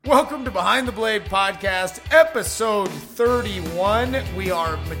Welcome to Behind the Blade Podcast, episode 31. We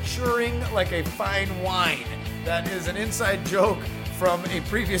are maturing like a fine wine. That is an inside joke from a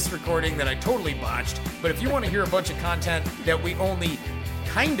previous recording that I totally botched. But if you want to hear a bunch of content that we only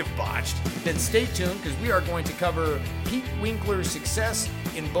kind of botched, then stay tuned because we are going to cover Pete Winkler's success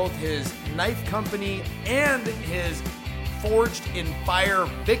in both his knife company and his Forged in Fire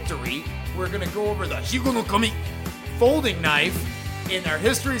victory. We're going to go over the Higo no Kami folding knife in our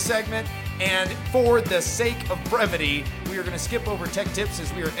history segment, and for the sake of brevity, we are going to skip over tech tips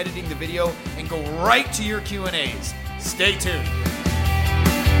as we are editing the video and go right to your Q&As. Stay tuned.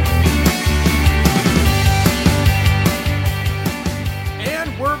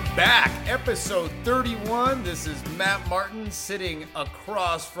 And we're back, episode 31. This is Matt Martin sitting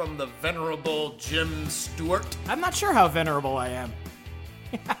across from the venerable Jim Stewart. I'm not sure how venerable I am.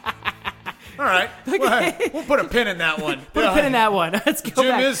 All right, we'll put a pin in that one. Put a pin in that one. Let's go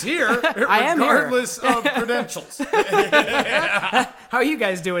Jim back. is here, I am here. regardless of credentials. How are you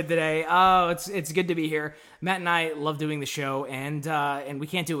guys doing today? Oh, it's good to be here. Matt and I love doing the show, and we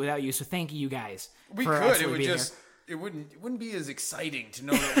can't do it without you. So thank you guys. We for could. It absolutely would being just. It wouldn't be as exciting to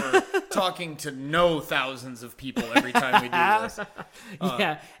know that we're talking to thousands of people every time we do this.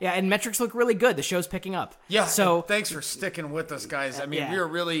 here. Yeah, and metrics look really good. The show's picking up. Yeah. So thanks for sticking with us, guys. I mean, yeah. we are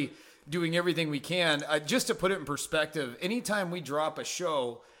really doing everything we can. Just to put it in perspective, anytime we drop a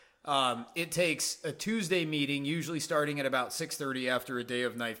show, it takes a Tuesday meeting, usually starting at about 6:30 after a day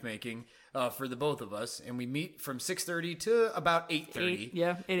of knife making, for the both of us, and we meet from 6:30 to about 8:30.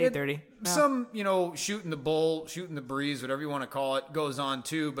 8:30. Some, shooting the bull, shooting the breeze, whatever you want to call it, goes on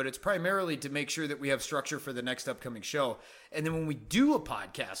too, but it's primarily to make sure that we have structure for the next upcoming show. And then when we do a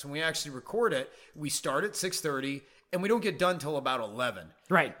podcast, when we actually record it, we start at 6:30 and we don't get done till about 11.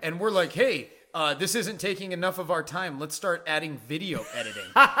 Right. And we're like, hey, this isn't taking enough of our time. Let's start adding video editing.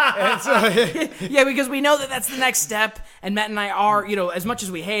 And so, Yeah, because we know that that's the next step, and Matt and I are, as much as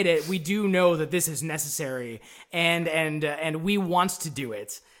we hate it, we do know that this is necessary, and we want to do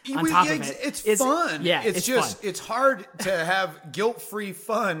it. On top of it, it's fun. Yeah, it's just fun. it's hard to have guilt-free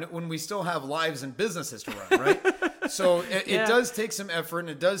fun when we still have lives and businesses to run, right? So it does take some effort, and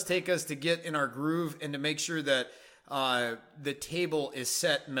it does take us to get in our groove and to make sure that the table is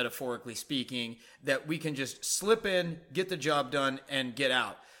set, metaphorically speaking, that we can just slip in, get the job done, and get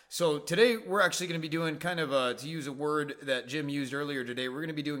out. So today we're actually going to be doing kind of to use a word that Jim used earlier today, we're going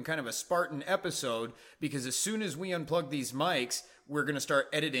to be doing kind of a Spartan episode, because as soon as we unplug these mics, we're going to start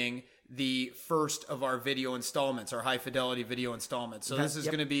editing the first of our video installments, our high fidelity video installments. So this is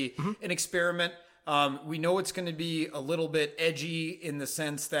going to be an experiment. We know it's going to be a little bit edgy in the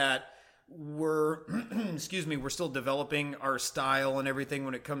sense that we're we're still developing our style and everything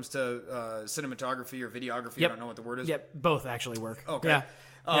when it comes to cinematography or videography. Yep. I don't know what the word is. Yep, both actually work. Okay. Yeah.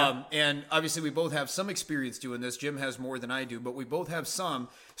 And obviously we both have some experience doing this. Jim has more than I do, but we both have some.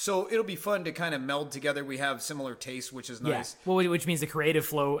 So it'll be fun to kind of meld together. We have similar tastes, which is nice. Yeah. Well, which means the creative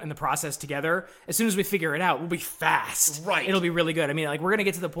flow and the process together, as soon as we figure it out, we'll be fast. Right. It'll be really good. I mean, like, we're going to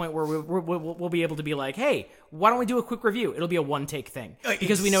get to the point where we'll be able to be like, hey, why don't we do a quick review? It'll be a one-take thing.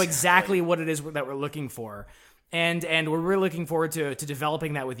 Because we know exactly what it is that we're looking for. And we're really looking forward to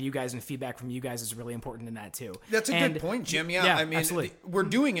developing that with you guys, and feedback from you guys is really important in that too. That's a good point, Jim. Yeah, I mean, absolutely. We're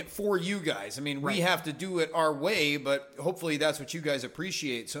doing it for you guys. I mean, we have to do it our way, but hopefully that's what you guys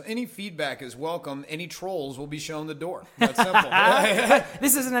appreciate. So any feedback is welcome. Any trolls will be shown the door. That's simple.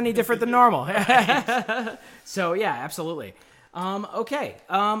 This isn't any different than normal. So yeah, absolutely. Okay.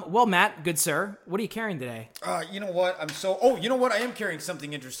 Well, Matt, good sir, what are you carrying today? You know what? I am carrying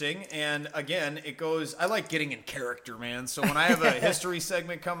something interesting. And again, I like getting in character, man. So when I have a history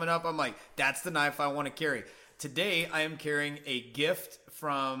segment coming up, I'm like, that's the knife I want to carry. Today, I am carrying a gift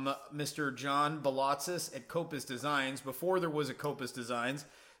from Mr. John Balatzis at Copus Designs. Before there was a Copus Designs,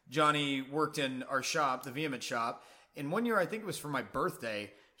 Johnny worked in our shop, the Vehement shop. And one year, I think it was for my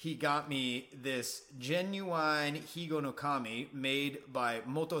birthday, he got me this genuine Higo no Kami made by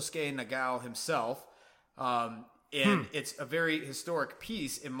Motosuke Nagao himself. And it's a very historic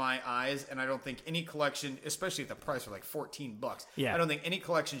piece in my eyes. And I don't think any collection, especially at the price of like $14, I don't think any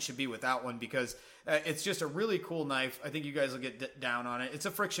collection should be without one, because it's just a really cool knife. I think you guys will get down on it. It's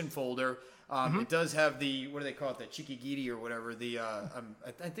a friction folder. It does have the, what do they call it? The chikigiri or whatever.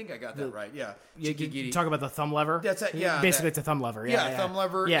 I think I got that right. Yeah. You talk about the thumb lever? That's it. Yeah. Basically, it's a thumb lever. Yeah, thumb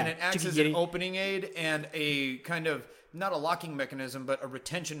lever. Yeah. And it acts as an opening aid and a kind of, not a locking mechanism, but a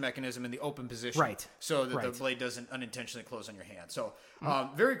retention mechanism in the open position. Right. So that the blade doesn't unintentionally close on your hand. So,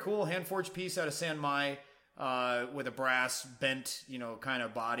 very cool hand-forged piece out of San Mai with a brass bent, kind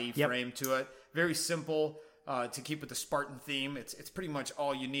of body frame to it. Very simple. to keep with the Spartan theme. It's pretty much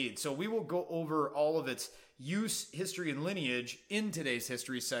all you need. So we will go over all of its use, history, and lineage in today's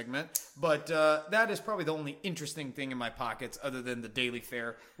history segment. But that is probably the only interesting thing in my pockets other than the daily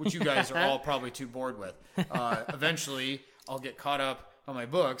fare, which you guys are all probably too bored with. Eventually, I'll get caught up on my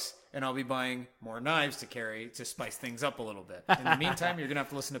books, and I'll be buying more knives to carry to spice things up a little bit. In the meantime, you're going to have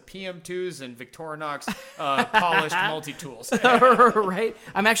to listen to PM2s and Victorinox polished multi-tools. Right?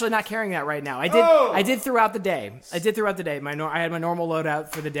 I'm actually not carrying that right now. I did throughout the day. I had my normal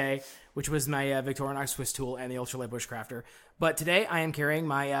loadout for the day, which was my Victorinox Swiss tool and the Ultralight Bushcrafter. But today, I am carrying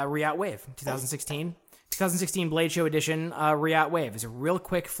my Riat Wave 2016 Blade Show Edition Riat Wave. It's a real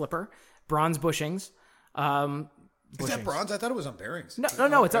quick flipper, bronze bushings. Is that bronze? I thought it was on bearings.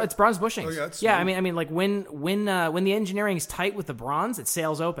 No, it's bronze bushings. Oh, yeah, that's yeah. smooth. I mean, like when the engineering is tight with the bronze, it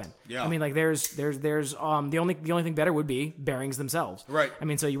sails open. Yeah. I mean, like there's the only thing better would be bearings themselves. Right. I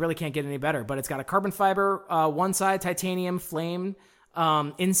mean, so you really can't get any better. But it's got a carbon fiber one side, titanium flame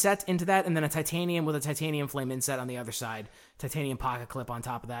inset into that, and then a titanium with a titanium flame inset on the other side, titanium pocket clip on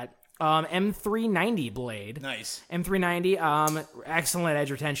top of that. M390 blade. Nice. M390, excellent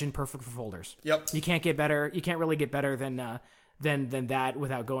edge retention, perfect for folders. Yep. You can't get better. You can't really get better than that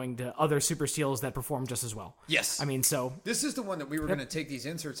without going to other super steels that perform just as well. Yes. I mean, so This is the one that we were going to take these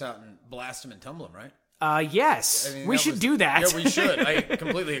inserts out and blast them and tumble them, right? yes, I mean, we should do that. Yeah, we should. I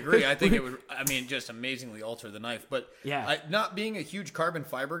completely agree. I think it would, just amazingly alter the knife. But Yeah. Not being a huge carbon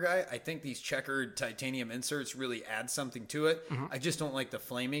fiber guy, I think these checkered titanium inserts really add something to it. Mm-hmm. I just don't like the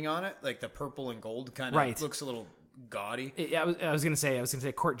flaming on it. Like the purple and gold kind of Right. looks a little gaudy. I was gonna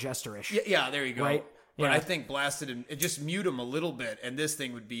say court jesterish. Yeah, there you go. Right. But Yeah. I think blasted and it just mute them a little bit, and this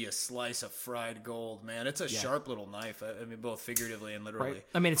thing would be a slice of fried gold, man. It's a sharp little knife. I mean, both figuratively and literally. Right.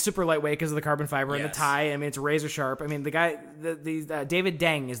 I mean, it's super lightweight because of the carbon fiber and the Yes. tie. I mean, it's razor sharp. I mean, the guy, David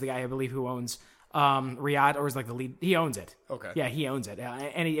Deng is the guy I believe who owns Riat, or is like the lead. He owns it. Okay. Yeah, he owns it,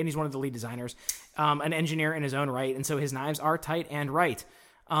 and he's one of the lead designers, an engineer in his own right, and so his knives are tight and right.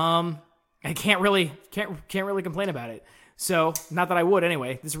 I can't really complain about it. So, not that I would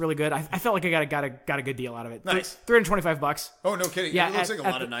anyway. This is really good. I felt like I got a good deal out of it. Nice. $325. Oh, no kidding. Yeah, it looks like a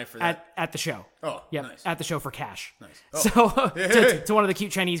lot of knife for that. At the show. Oh, yeah, nice. at the show for cash. Nice. So to one of the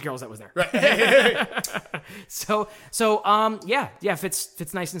cute Chinese girls that was there. Right. So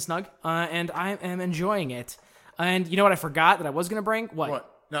fits nice and snug, and I am enjoying it. And you know what I forgot that I was gonna bring? What?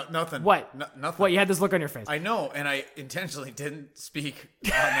 No, nothing. What? Nothing. What? You had this look on your face. I know, and I intentionally didn't speak on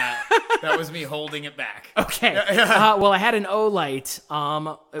that. That was me holding it back. Okay. Yeah. Well, I had an Olight.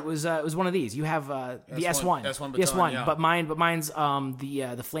 It was one of these. You have the S1. S1 The S1, yeah. but mine's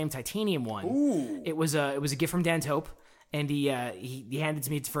the flame titanium one. Ooh. It was a gift from Dan Taupe, and he handed it to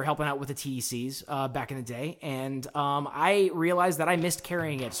me for helping out with the TECs back in the day, and I realized that I missed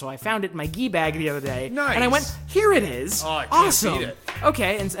carrying it, so I found it in my gi bag the other day, Nice. and I went, here it is. Oh, I can't awesome. beat it.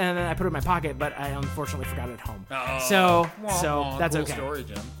 Okay, and then I put it in my pocket, but I unfortunately forgot it at home. Oh. So that's cool okay. Story,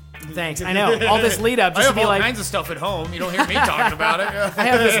 Jim. Thanks. I know all this lead up I just to have be all like, kinds of stuff at home. You don't hear me talking about it. I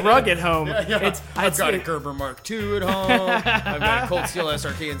have this rug at home. Yeah. I've got a Gerber Mark II at home. I've got a Cold Steel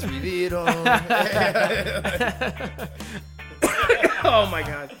SRK and 3V at home. Oh my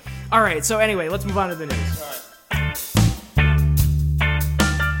god. All right. So anyway, let's move on to the news.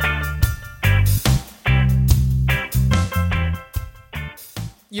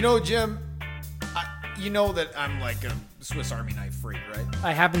 You know, Jim, you know that I'm like a Swiss Army knife freak, right?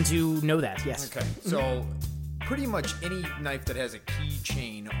 I happen to know that. Yes. Okay, so pretty much any knife that has a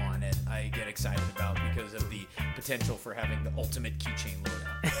keychain on it, I get excited about because of the potential for having the ultimate keychain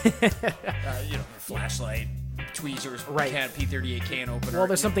loadout. Flashlight, tweezers, Right. P38 can opener. Well,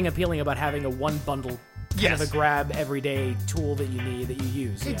 there's something appealing about having a one bundle kind of a grab everyday tool that you need that you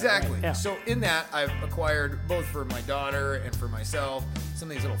use. Yeah, Exactly. right. Yeah. So in that, I've acquired both for my daughter and for myself some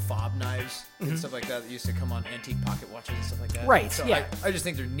of these little fob knives and stuff like that used to come on antique pocket watches and stuff like that. Mm-hmm. Right, So yeah. I just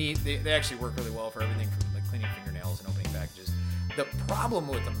think they're neat. They actually work really well for everything from like cleaning fingernails and opening packages. The problem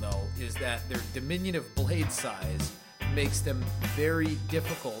with them though is that their diminutive blade size makes them very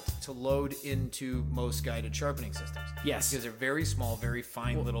difficult to load into most guided sharpening systems. Yes. Because they're very small, very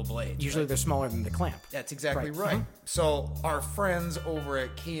fine little blades. Usually they're smaller than the clamp. That's exactly Right. right. So our friends over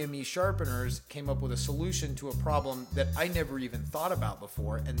at KME Sharpeners came up with a solution to a problem that I never even thought about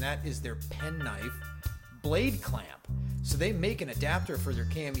before, and that is their penknife blade clamp. So they make an adapter for their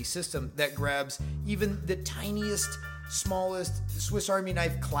KME system that grabs even the tiniest, smallest Swiss Army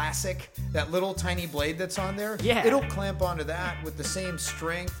knife classic, that little tiny blade that's on there. Yeah. It'll clamp onto that with the same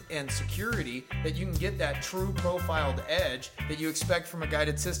strength and security that you can get that true profiled edge that you expect from a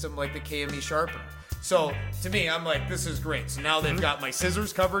guided system like the KME Sharpener. So to me, I'm like, this is great. So now they've got my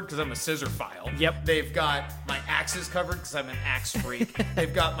scissors covered because I'm a scissor file. Yep. They've got my axes covered because I'm an axe freak.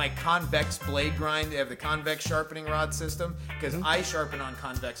 They've got my convex blade grind. They have the convex sharpening rod system because I sharpen on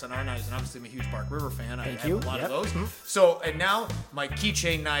convex on our knives, and obviously I'm a huge Bark River fan. I have a lot of those. So, and now my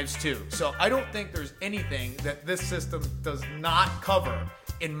keychain knives too. So I don't think there's anything that this system does not cover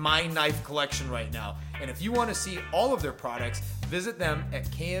in my knife collection right now. And if you want to see all of their products, visit them at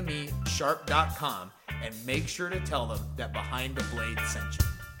kmesharp.com and make sure to tell them that Behind the Blade sent you.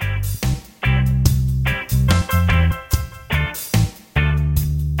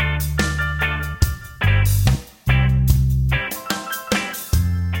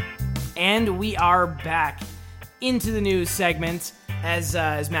 And we are back into the news segment. As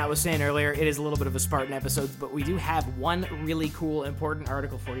Matt was saying earlier, it is a little bit of a Spartan episode, but we do have one really cool, important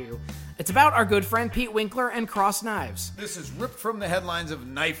article for you. It's about our good friend Pete Winkler and Cross Knives. This is ripped from the headlines of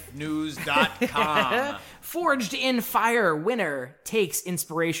KnifeNews.com. Forged in Fire winner takes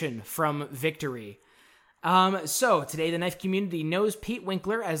inspiration from victory. So today the knife community knows Pete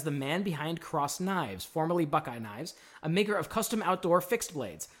Winkler as the man behind Cross Knives, formerly Buckeye Knives, a maker of custom outdoor fixed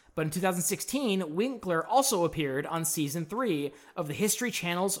blades. But in 2016, Winkler also appeared on Season 3 of the History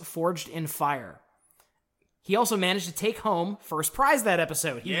Channel's Forged in Fire. He also managed to take home first prize that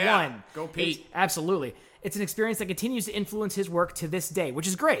episode. He won. Go Pete. Absolutely. It's an experience that continues to influence his work to this day, which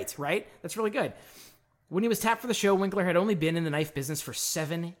is great, right? That's really good. When he was tapped for the show, Winkler had only been in the knife business for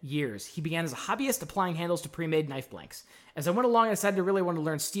 7 years. He began as a hobbyist applying handles to pre-made knife blanks. As I went along, I decided to really want to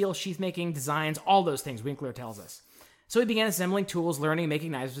learn steel, sheath making, designs, all those things, Winkler tells us. So he began assembling tools, learning, and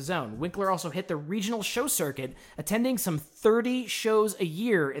making knives of his own. Winkler also hit the regional show circuit, attending some 30 shows a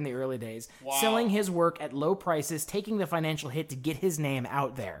year in the early days, selling his work at low prices, taking the financial hit to get his name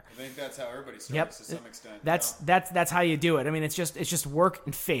out there. I think that's how everybody starts to some extent. That's how you do it. I mean, it's just work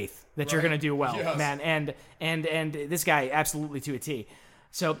and faith that you're going to do well, man. And this guy absolutely to a T.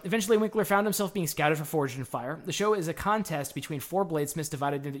 So eventually Winkler found himself being scouted for Forged in Fire. The show is a contest between 4 bladesmiths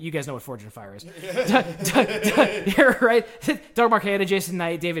divided into... You guys know what Forged in Fire is. Right? Doug Marcaida, Jason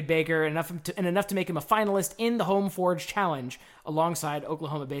Knight, David Baker, enough to make him a finalist in the Home Forge Challenge alongside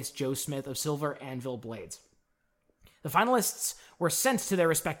Oklahoma-based Joe Smith of Silver Anvil Blades. The finalists were sent to their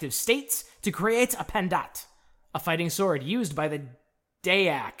respective states to create a pendat, a fighting sword used by the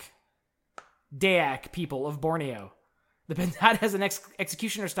Dayak people of Borneo. The pendat has an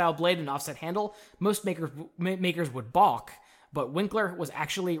executioner-style blade and offset handle. Most makers would balk, but Winkler was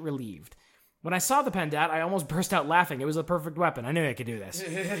actually relieved. When I saw the pendat, I almost burst out laughing. It was a perfect weapon. I knew I could do this.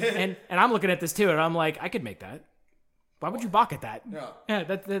 and I'm looking at this too, and I'm like, I could make that. Why would you balk at that? Yeah,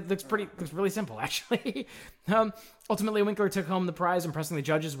 that looks really simple, actually. Ultimately, Winkler took home the prize, impressing the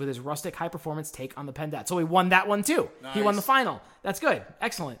judges with his rustic, high-performance take on the pendat. So he won that one too. Nice. He won the final. That's good.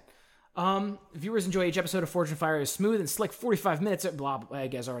 Excellent. Viewers enjoy each episode of Forged in Fire. Is smooth and slick 45 minutes. Blah, I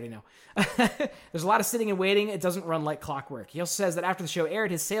guess I already know. There's a lot of sitting and waiting. It doesn't run like clockwork. He also says that after the show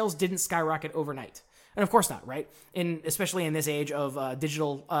aired, his sales didn't skyrocket overnight. And of course not, right? Especially in this age of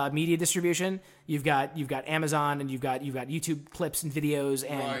digital media distribution, you've got Amazon and you've got YouTube clips and videos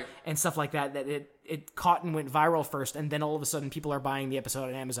and stuff like that it caught and went viral first, and then all of a sudden people are buying the episode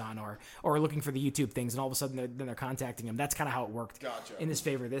on Amazon or looking for the YouTube things, and all of a sudden they're contacting him. That's kind of how it worked in his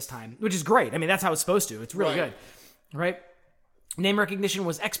favor this time, which is great. I mean, that's how it's supposed to. It's really good, right? Name recognition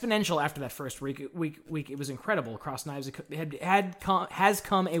was exponential after that first week. It was incredible. Cross Knives has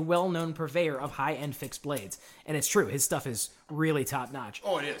come a well-known purveyor of high-end fixed blades, and it's true. His stuff is really top-notch.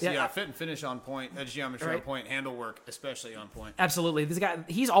 Oh, it is. Yeah, fit and finish on point, edge geometry on point, handle work especially on point. Absolutely. This guy,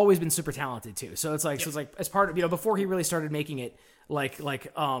 he's always been super talented too. So it's like as part of, before he really started making it,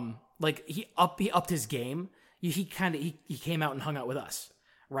 he upped his game. He came out and hung out with us,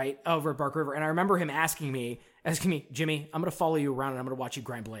 right, over at Bark River, and I remember him asking me, Jimmy, I'm going to follow you around and I'm going to watch you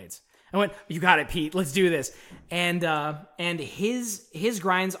grind blades. I went, you got it, Pete. Let's do this. And his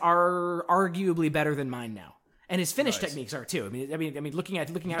grinds are arguably better than mine now. And his finish techniques are too. I mean, looking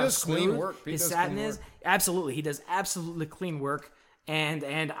at how smooth his satin is, absolutely, he does absolutely clean work.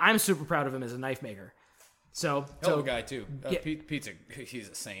 And I'm super proud of him as a knife maker. Hell of a guy too. Pete's he's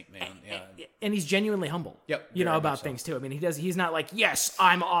a saint, man. Yeah, and he's genuinely humble. Yep, about things too. I mean, he's not like, yes,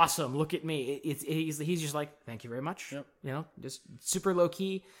 I'm awesome. Look at me. He's just like, thank you very much. Yep. Just super low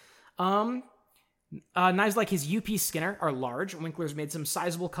key. Knives like his UP Skinner are large. Winkler's made some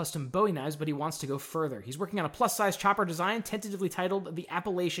sizable custom Bowie knives, but he wants to go further. He's working on a plus-size chopper design, tentatively titled the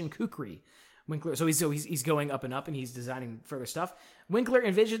Appalachian Kukri. Winkler, so he's going up and up, and he's designing further stuff. Winkler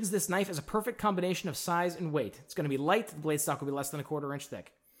envisions this knife as a perfect combination of size and weight. It's going to be light. The blade stock will be less than a 1/4 inch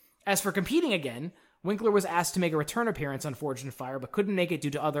thick. As for competing again, Winkler was asked to make a return appearance on Forged in Fire, but couldn't make it due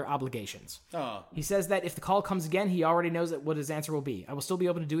to other obligations. Oh, He says that if the call comes again, he already knows what his answer will be. I will still be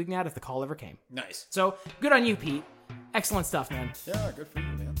able to doing that if the call ever came. nice. So, good on you, Pete. Excellent stuff, man. Yeah, good for you,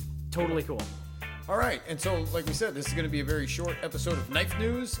 man. Totally cool. All right, and so like we said, this is going to be a very short episode of Knife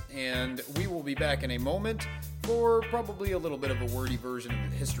News, and we will be back in a moment for probably a little bit of a wordy version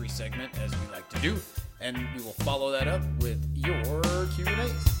of the history segment, as we like to do, and we will follow that up with your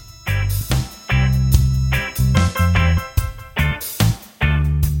Q&As.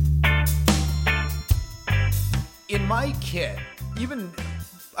 In my kit, even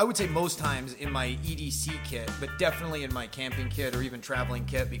I would say most times in my EDC kit, but definitely in my camping kit or even traveling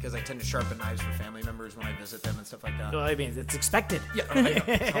kit, because I tend to sharpen knives for family members when I visit them and stuff like that. Well, I mean, it's expected. Yeah, I know.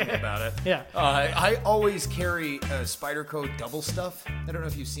 Tell me about it. Yeah. I always carry a Spyderco double stuff. I don't know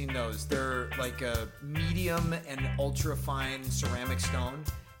if you've seen those. They're like a medium and ultra fine ceramic stone,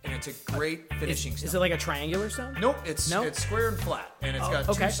 and it's a great finishing stone. Is it like a triangular stone? Nope, it's No? it's square and flat, and it's got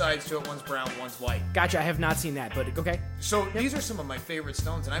okay. two sides to it. One's brown, one's white. Gotcha. I have not seen that, but okay. So these are some of my favorite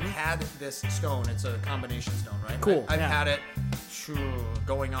stones, and I've had this stone. It's a combination stone, right? Cool, I've yeah. had it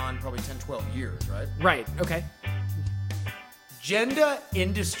going on probably 10, 12 years, right? Right. Okay. Genda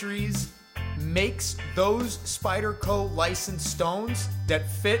Industries makes those Spyderco licensed stones that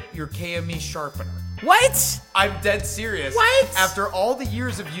fit your KME sharpener. What? I'm dead serious. What? After all the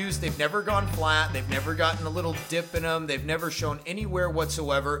years of use, they've never gone flat. They've never gotten a little dip in them. They've never shown anywhere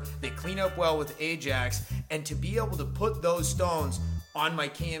whatsoever. They clean up well with Ajax. And to be able to put those stones on my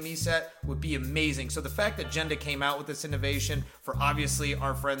KME set would be amazing. So the fact that Genda came out with this innovation for obviously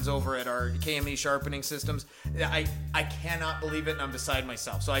our friends over at our KME sharpening systems, I cannot believe it, and I'm beside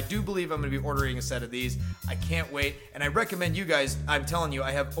myself. So I do believe I'm going to be ordering a set of these. I can't wait, and I recommend you guys. I'm telling you,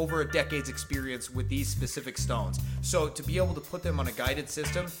 I have over a decade's experience with these specific stones. So to be able to put them on a guided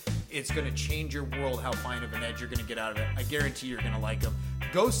system, it's going to change your world how fine of an edge you're going to get out of it. I guarantee you're going to like them.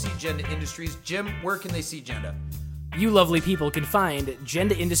 Go see Genda Industries. Jim, where can they see Genda? You lovely people can find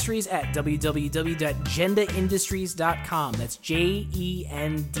Genda Industries at www.gendaindustries.com. That's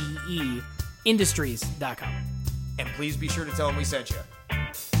JENDE Industries.com. And please be sure to tell them we sent you.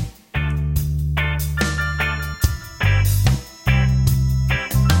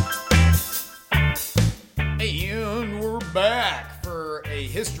 And we're back for a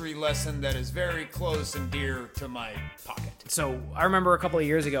history lesson that is very close and dear to my pocket. So I remember a couple of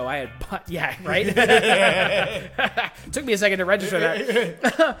years ago I had bought, yeah, right? Took me a second to register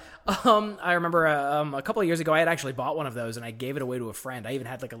that. I remember a couple of years ago I had actually bought one of those and I gave it away to a friend. I even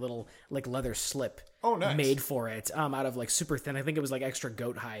had like a little like leather slip nice. made for it out of like super thin. I think it was like extra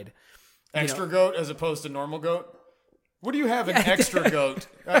goat hide. Extra goat as opposed to normal goat? What do you have in extra goat?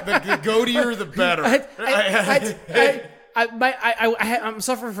 The goatier, the better. I'm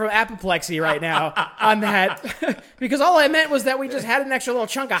suffering from apoplexy right now on that because all I meant was that we just had an extra little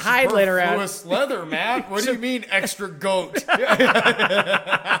chunk of hide laid around. Superfluous leather, Matt. What do you mean extra goat?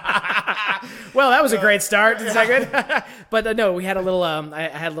 Well, that was a great start. Is that good? But no, we had a little. I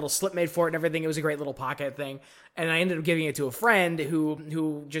had a little slip made for it and everything. It was a great little pocket thing, and I ended up giving it to a friend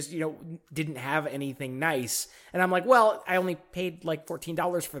who just didn't have anything nice. And I'm like, well, I only paid like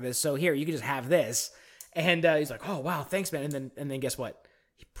 $14 for this, so here you can just have this. And he's like, "Oh wow, thanks, man." And then guess what?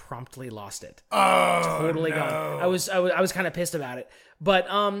 He promptly lost it. Oh, Totally gone. I was kind of pissed about it. But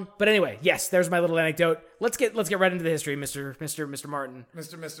anyway, yes, there's my little anecdote. Let's get right into the history, Mr. Martin.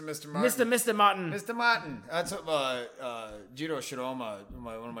 Mr. Martin. Mr. Martin. Mr. Martin. That's Jiro Shiroma,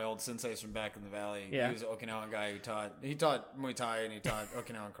 one of my old senseis from back in the valley. Yeah. He was an Okinawan guy who taught Muay Thai and he taught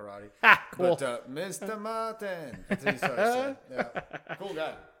Okinawan karate. Cool. But Mr. Martin. That's what he started saying. Yeah. Cool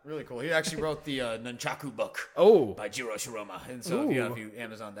guy. Really cool. He actually wrote the Nunchaku book. Oh. By Jiro Shiroma. And so if you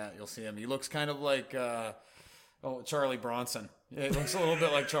Amazon that, you'll see him. He looks kind of like Charlie Bronson. Yeah, he looks a little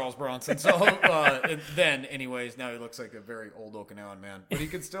bit like Charles Bronson. So then, anyways, now he looks like a very old Okinawan man, but he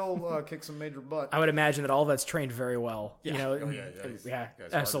could still kick some major butt. I would imagine that all that's trained very well. Yeah, Yeah,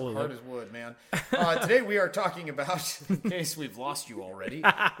 Guy's absolutely. hard as wood, man. Today we are talking about, in case we've lost you already,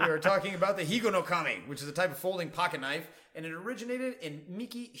 we are talking about the Higo no Kami, which is a type of folding pocket knife, and it originated in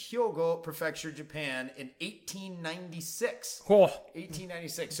Miki, Hyogo Prefecture, Japan in 1896. Oh.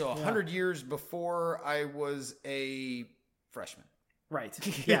 1896, so 100 years before I was a freshman. Right.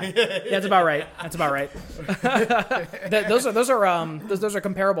 Yeah. That's about right. Those are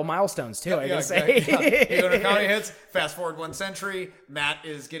comparable milestones too. I can say. Higo no Kami hits. Fast forward 1 century. Matt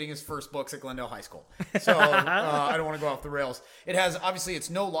is getting his first books at Glendale High School. So I don't want to go off the rails. It has obviously it's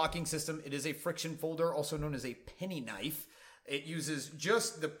no locking system. It is a friction folder, also known as a penny knife. It uses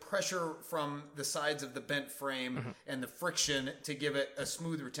just the pressure from the sides of the bent frame and the friction to give it a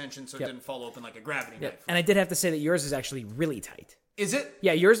smooth retention so it didn't fall open like a gravity knife. And I did have to say that yours is actually really tight. Is it?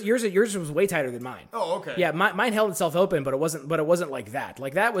 Yeah, yours was way tighter than mine. Oh, okay. Yeah, mine held itself open, but it wasn't like that.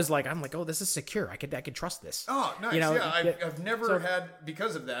 Like that was like I'm like, oh, this is secure. I could trust this. Oh, nice. You know, I've never had,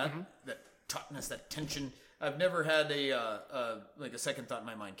 because of that, that tautness, that tension. I've never had a second thought in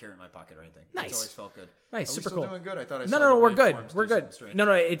my mind carry in my pocket or anything. Nice. It's always felt good. Nice, Are super we still cool. doing good? I thought I saw No, the we're good. waveforms We're do good. something strange. No,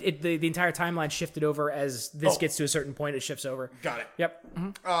 the entire timeline shifted over as this gets to a certain point. It shifts over. Got it. Yep.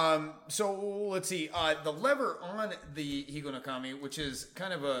 So let's see. The lever on the Higo Nakami, which is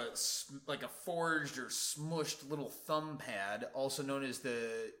kind of like a forged or smushed little thumb pad, also known as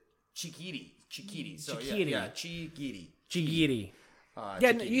the Chikiri. So Chikiri. yeah, Chikiri. Chigiri.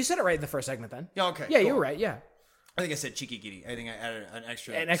 Yeah, you said it right in the first segment then. Yeah, okay. Yeah, cool. you were right. Yeah. I think I said Chikigiri. I think I added an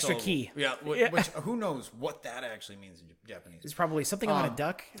extra syllable. key. Yeah, which who knows what that actually means in Japanese. It's probably something about a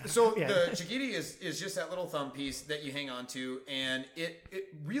duck. So the Chikiri is just that little thumb piece that you hang on to, and it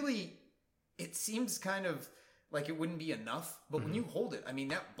really, it seems kind of like it wouldn't be enough, but when you hold it, I mean,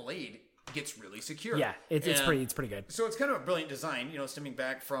 that blade gets really secure. Yeah, it's pretty good. So it's kind of a brilliant design, stemming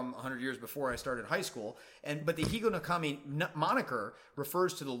back from 100 years before I started high school. But the Higo Nakami moniker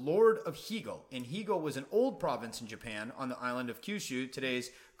refers to the Lord of Higo. And Higo was an old province in Japan on the island of Kyushu, today's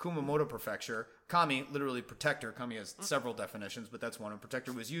Kumamoto Prefecture. Kami, literally protector. Kami has several definitions, but that's one. And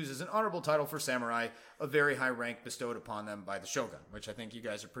protector was used as an honorable title for samurai, a very high rank bestowed upon them by the shogun, which I think you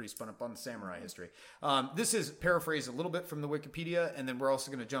guys are pretty spun up on the samurai history. This is paraphrased a little bit from the Wikipedia, and then we're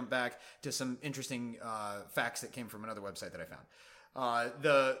also going to jump back to some interesting facts that came from another website that I found.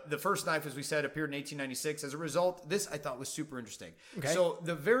 The first knife, as we said, appeared in 1896. As a result, this I thought was super interesting. Okay. So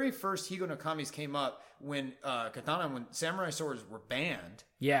the very first Higo Nakamis came up when when samurai swords were banned.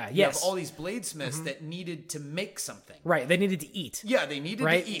 Yeah. You Yes. have all these bladesmiths that needed to make something. Right. They needed to eat. Yeah, they needed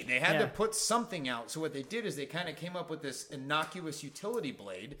Right? to eat. They had Yeah. to put something out. So what they did is they kind of came up with this innocuous utility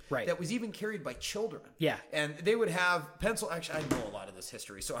blade Right. that was even carried by children. Yeah. And they would have pencil. Actually, I know a lot of this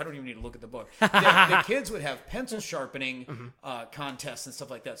history, so I don't even need to look at the book. The kids would have pencil sharpening contests and stuff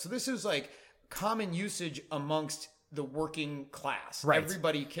like that. So this is like common usage amongst the working class. Right.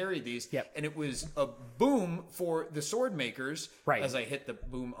 Everybody carried these. Yep. And it was a boom for the sword makers. Right. As I hit the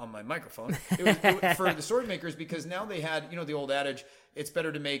boom on my microphone. It was for the sword makers because now they had, the old adage, it's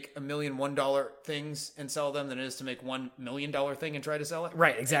better to make $1 million $1 things and sell them than it is to make $1 million thing and try to sell it.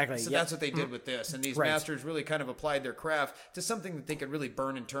 Right. Exactly. So Yep. that's what they did with this. And these Right. masters really kind of applied their craft to something that they could really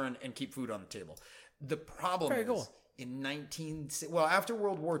burn and turn and keep food on the table. The problem Very is cool. in after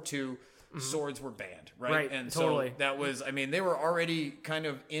World War II, swords were banned, right? Right, And totally. so that was, they were already kind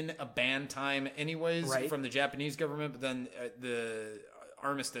of in a ban time anyways Right. from the Japanese government, but then the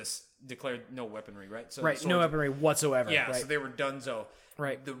armistice declared no weaponry, right? So Right. swords- No weaponry whatsoever. yeah, Right. so they were donezo.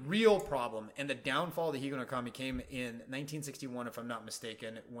 Right. The real problem and the downfall of the Higo Nakami came in 1961, if I'm not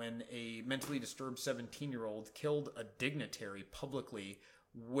mistaken, when a mentally disturbed 17-year-old killed a dignitary publicly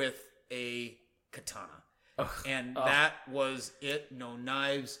with a katana. And that was it. No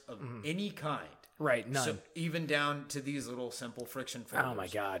knives of any kind. Right. None. So even down to these little simple friction folders. Oh my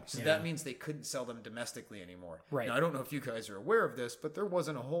God. So Yeah. that means they couldn't sell them domestically anymore. Right. Now I don't know if you guys are aware of this, but there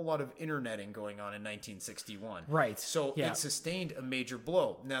wasn't a whole lot of interneting going on in 1961. Right. So Yeah. it sustained a major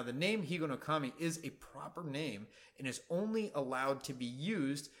blow. Now the name Higo Nakami is a proper name and is only allowed to be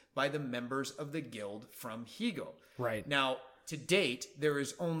used by the members of the guild from Higo. Right. Now to date, there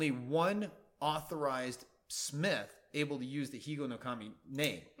is only one authorized smith able to use the Higo Nakami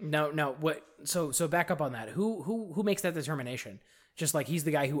name. No. What? So back up on that. Who makes that determination? Just like he's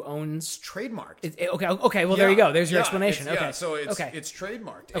the guy who owns. Trademarked. Okay. Well, there you go. There's your Yeah, explanation. it's- Okay. Yeah, so it's okay. it's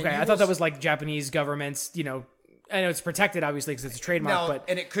trademarked. Okay. I thought that was like Japanese governments. I know it's protected obviously because it's a trademark, now, but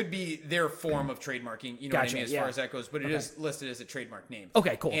and it could be their form of trademarking. You know what I Gotcha, mean, as yeah. far as that goes. But it is listed as a trademark name.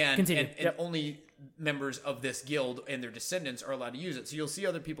 Okay, cool. And, Continue. And Yep. only members of this guild and their descendants are allowed to use it. So you'll see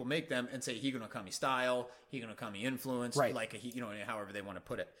other people make them and say Higo Nakami style, Higo Nakami influence, Right. like however they want to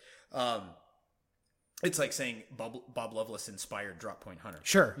put it. It's like saying Bob Loveless inspired Drop Point Hunter.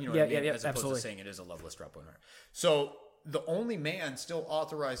 Sure. You know Yeah, what I mean? yeah, As opposed absolutely. to saying it is a Loveless Drop Point Hunter. So the only man still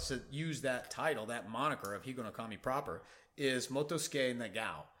authorized to use that title, that moniker of Higo Nakami proper, is Motosuke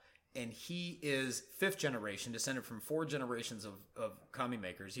Nagao. And he is 5th generation, descended from 4 generations of kami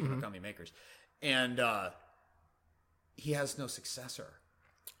makers, Higo Nakami makers. And he has no successor.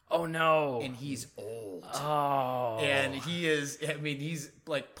 Oh no. And he's old. Oh. And he is, I mean, he's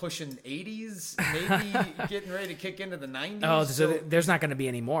like pushing 80s, maybe getting ready to kick into the 90s. Oh, so there's not going to be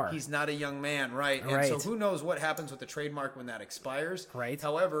any more. He's not a young man, right? And so who knows what happens with the trademark when that expires. Right.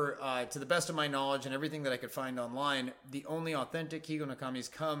 However, to the best of my knowledge and everything that I could find online, the only authentic Higo no Kami's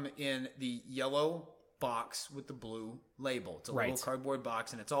come in the yellow box with the blue label. It's a little cardboard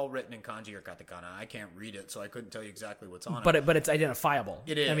box, and it's all written in kanji or katakana. I can't read it, so I couldn't tell you exactly what's on it. But it's identifiable.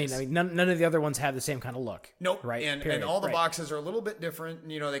 It is. I mean, none of the other ones have the same kind of look. Nope. Right. And all the boxes are a little bit different.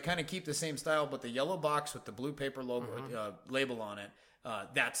 You know, they kind of keep the same style, but the yellow box with the blue paper logo label on it,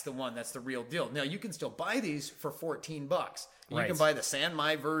 that's the one. That's the real deal. Now you can still buy these for $14. You can buy the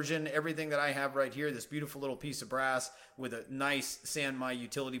Sanmai version, everything that I have right here, this beautiful little piece of brass with a nice Sanmai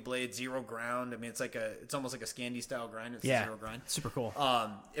utility blade, zero ground. I mean, it's almost like a Scandi style grind. It's zero grind. Super cool.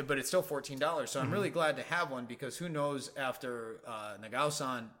 But it's still $14. So I'm really glad to have one because who knows after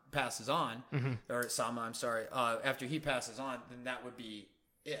Nagao-san passes on, or Sama, I'm sorry, after he passes on, then that would be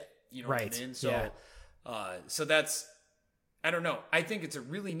it. You know what I mean? So, so that's, I don't know. I think it's a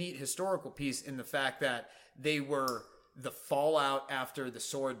really neat historical piece in the fact that they were the fallout after the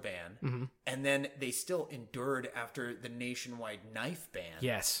sword ban, and then they still endured after the nationwide knife ban.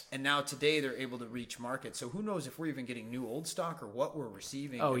 Yes. And now today they're able to reach market. So who knows if we're even getting new old stock or what we're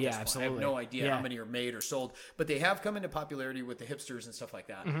receiving. Oh, yeah, absolutely. I have no idea how many are made or sold, but they have come into popularity with the hipsters and stuff like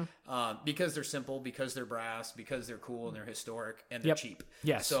that because they're simple, because they're brass, because they're cool and they're historic and they're cheap.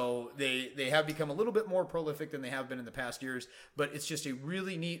 Yes. So they have become a little bit more prolific than they have been in the past years, but it's just a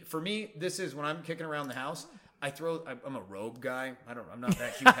really neat, for me, this is when I'm kicking around the house, I'm a robe guy. I'm not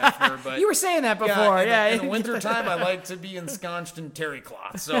that Hugh Hefner, but you were saying that before. In the wintertime, I like to be ensconced in terry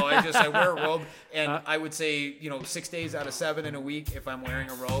cloth. So I wear a robe, and I would say, 6 days out of 7 in a week, if I'm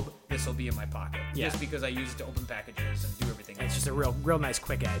wearing a robe, this will be in my pocket. Yeah. Just because I use it to open packages and do everything else. It's just a real nice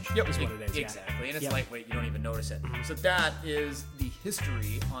quick edge. Yep, is what it is. Exactly. And it's lightweight. You don't even notice it. So that is the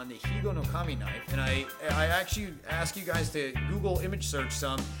history on the Higo no Kami knife. And I actually ask you guys to Google image search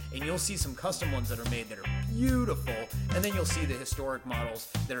some, and you'll see some custom ones that are made that are beautiful. And then you'll see the historic models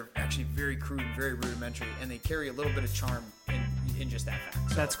that are actually very crude and very rudimentary, and they carry a little bit of charm in just that fact.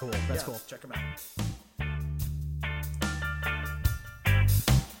 So, that's cool. That's cool. Check them out.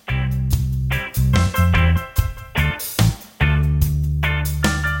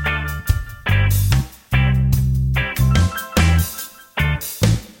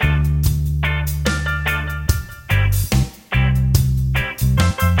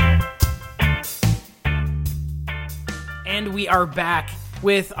 And we are back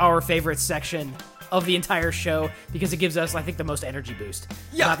with our favorite section of the entire show because it gives us, I think, the most energy boost.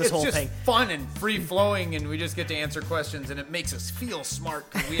 Yeah, about this it's whole just thing. fun and free flowing, and we just get to answer questions, and it makes us feel smart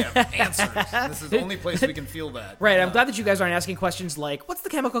because we have answers. This is the only place we can feel that. Right. I'm glad that you guys aren't asking questions like, "What's the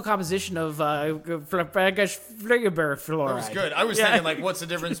chemical composition of fluoride?" That was good. I was thinking, like, what's the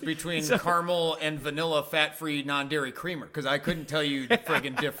difference between caramel and vanilla fat-free non-dairy creamer? Because I couldn't tell you the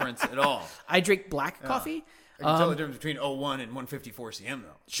friggin' difference at all. I drink black coffee. I can tell the difference between 01 and 154 CM, though.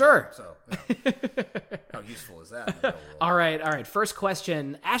 Sure. So, how useful is that? In the real world? All right. First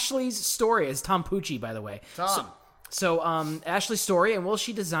question. Ashley's story is Tom Pucci, by the way. Tom. So, Ashley's story, and will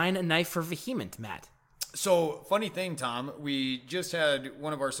she design a knife for Vehement, Matt? So, funny thing, Tom, we just had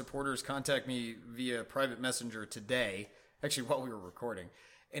one of our supporters contact me via private messenger today, actually while we were recording.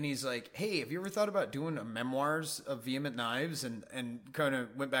 And he's like, hey, have you ever thought about doing a memoirs of Vehement Knives? And kind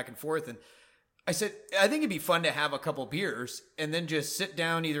of went back and forth. And I said, I think it'd be fun to have a couple beers and then just sit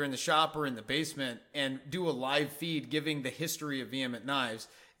down either in the shop or in the basement and do a live feed giving the history of Vehement Knives,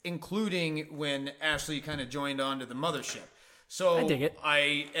 including when Ashley kind of joined on to the mothership. So I dig it.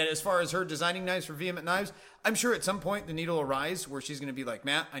 And as far as her designing knives for Vehement Knives, I'm sure at some point the need will arise where she's going to be like,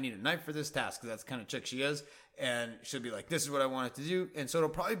 Matt, I need a knife for this task, because that's the kind of chick she is. And she'll be like, this is what I want it to do. And so it'll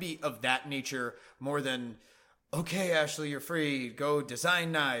probably be of that nature more than, okay, Ashley, you're free. Go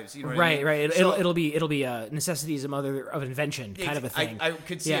design knives. You know what I mean? Right. So, It'll be necessity is a mother of invention kind of a thing. I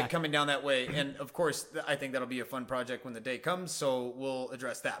could see it coming down that way, and of course, I think that'll be a fun project when the day comes. So we'll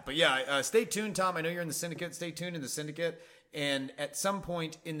address that. But yeah, stay tuned, Tom. I know you're in the syndicate. Stay tuned in the syndicate, and at some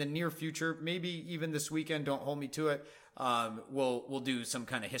point in the near future, maybe even this weekend, don't hold me to it. We'll do some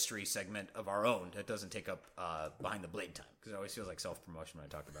kind of history segment of our own that doesn't take up behind the blade time, because it always feels like self-promotion when I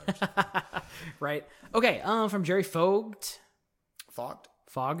talk about it. Right. Okay. From Jerry Fogged. Fogged?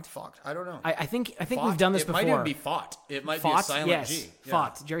 I don't know. I think we've done this before. It might even be fought. It might be a silent yes. G. Yeah.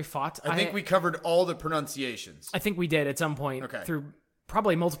 Fought. Jerry Fought. I think we covered all the pronunciations. I think we did at some point through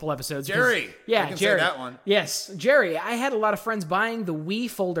probably multiple episodes. Jerry. Yeah, I can Jerry. say that one. Yes, Jerry. I had a lot of friends buying the Wii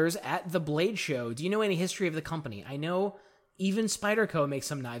folders at the Blade Show. Do you know any history of the company? I know Even Spyderco makes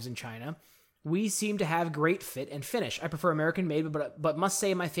some knives in China. We seem to have great fit and finish. I prefer American made, but must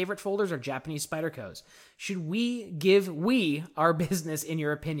say my favorite folders are Japanese Spydercos. Should we give our business in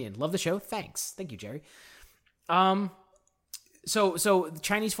your opinion? Love the show. Thanks. Thank you, Jerry. So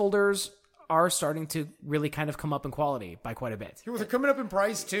Chinese folders are starting to really kind of come up in quality by quite a bit. Well, they're coming up in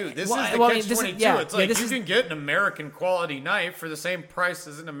price too. This is the I mean, catch-22. It's like you can get an American quality knife for the same price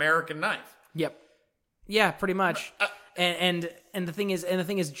as an American knife. Yep. Yeah, pretty much. And the thing is,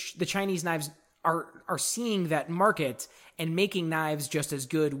 the Chinese knives are seeing that market and making knives just as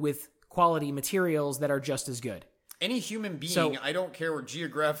good with quality materials that are just as good. Any human being, I don't care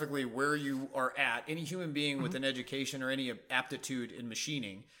geographically where you are at, any human being with an education or any aptitude in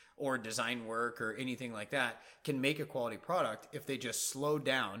machining or design work or anything like that can make a quality product if they just slow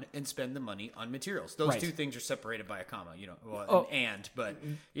down and spend the money on materials. Those two things are separated by a comma,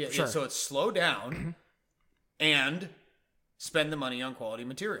 so it's slow down and spend the money on quality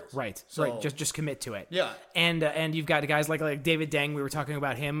materials. Right. So, right. Just commit to it. Yeah. And you've got guys like David Deng. We were talking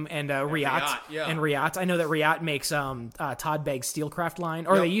about him and Riat. Yeah. And Riat. I know that Riat makes Todd Begg's Steelcraft line,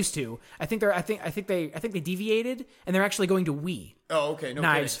 or they used to. I think they deviated and they're actually going to Oh, okay. No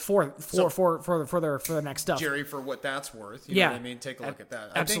knives kidding. for their next stuff. Jerry, for what that's worth. You know what I mean? Take a look at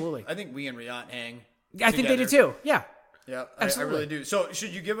that. Absolutely. I think we and Riat hang. I think they do too. Yeah. Yeah, I really do. So should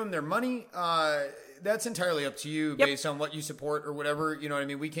you give them their money? That's entirely up to you based on what you support or whatever. You know what I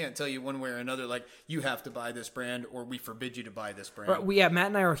mean? We can't tell you one way or another, like, you have to buy this brand or we forbid you to buy this brand. Matt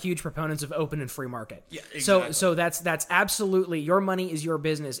and I are huge proponents of open and free market. Yeah, exactly. So that's absolutely, your money is your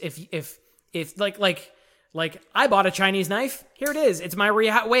business. If like I bought a Chinese knife, here it is. It's my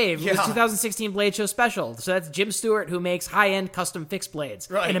Riat Wave. It was 2016 Blade Show special. So that's Jim Stewart, who makes high-end custom fixed blades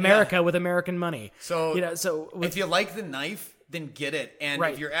in America with American money. So, if you like the knife, then get it. And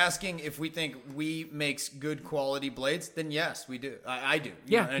if you're asking if we think we makes good quality blades, then yes, we do. I do.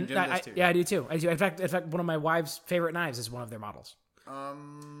 I do too. I do. In fact, one of my wife's favorite knives is one of their models.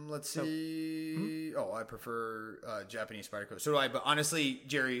 Let's see. I prefer Japanese Spyderco. So do I. But honestly,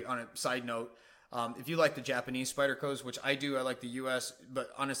 Jerry, on a side note, if you like the Japanese Spydercos, which I do, I like the U.S., but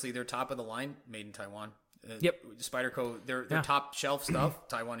honestly, they're top of the line, made in Taiwan. Spyderco, they're top shelf stuff,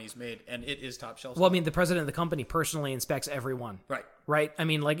 Taiwanese made, and it is top shelf stuff. Well, I mean, the president of the company personally inspects every one. Right. I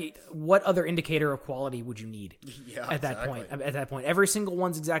mean, like, what other indicator of quality would you need at that point? At that point, every single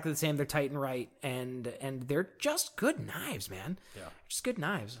one's exactly the same. They're tight and right, and they're just good knives, man. Yeah. Just good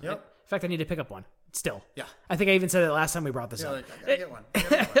knives. Yep. In fact, I need to pick up one. Still. Yeah. I think I even said it last time we brought this up. Like, I gotta get one.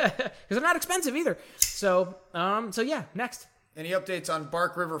 Because they're not expensive either. So yeah, next. Any updates on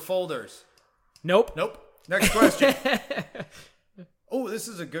Bark River folders? Nope. Next question. This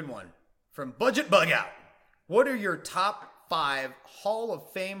is a good one. From Budget Bug Out. What are your top 5 Hall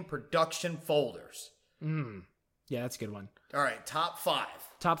of Fame production folders? Yeah, that's a good one. All right, top 5.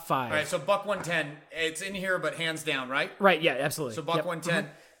 Top 5. All right, so Buck 110. It's in here, but hands down, right? Right, yeah, absolutely. So Buck 110.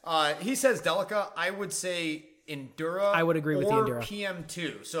 He says Delica. I would say Endura. I would agree with the Endura. Or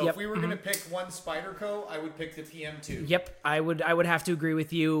PM2. So if we were going to pick one Spyderco, I would pick the PM2. Yep, I would have to agree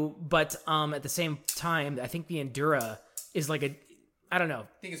with you, but at the same time, I think the Endura is like I don't know.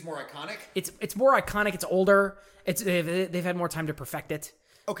 I think it's more iconic. It's more iconic. It's older. They've had more time to perfect it.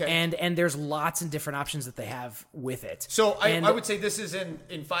 Okay. And there's lots and different options that they have with it. So I would say this is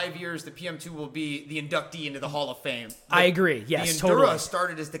in 5 years, the PM2 will be the inductee into the Hall of Fame. I agree. Yes, the Endura totally.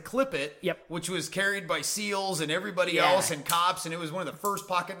 started as the Clip It, which was carried by SEALs and everybody else and cops, and it was one of the first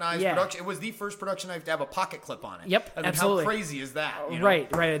pocket knives production. It was the first production knife to have a pocket clip on it. Yep, I mean, absolutely. How crazy is that? You know?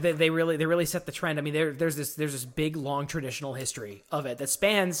 Right. They really set the trend. I mean, there's this big long traditional history of it that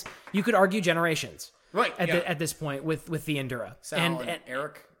spans, you could argue, generations. Right. At this point with the Endura. Sal and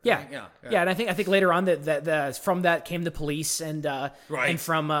Eric. Yeah, and I think later on that from that came the police and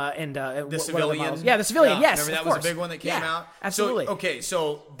from the civilian. The civilian. Yes, remember that was a big one that came out. Absolutely.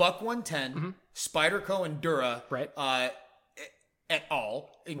 So Buck 110, Spyderco Endura, right? At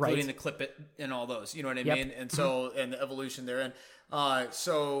all, including the Clip It and all those. You know what I mean? And so and the evolution therein.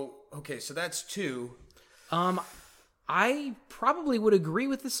 So that's 2. I probably would agree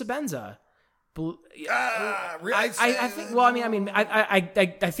with the Sebenza. I think. Well,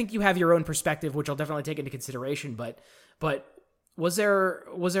 I think you have your own perspective, which I'll definitely take into consideration. But was there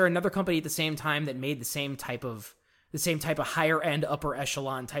another company at the same time that made the same type of higher end, upper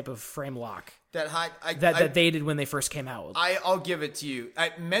echelon type of frame lock that they did when they first came out? I'll give it to you.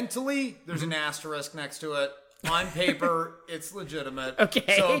 Mentally, there's an asterisk next to it. On paper, it's legitimate.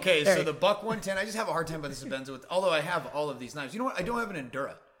 Okay. So the Buck 110. I just have a hard time with the Sebenza. Although I have all of these knives. You know what? I don't have an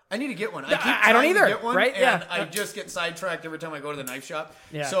Endura. I need to get one. I don't either. To get one, right? And I just get sidetracked every time I go to the knife shop.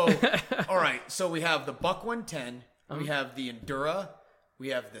 Yeah. So, all right. So we have the Buck 110, We have the Endura. We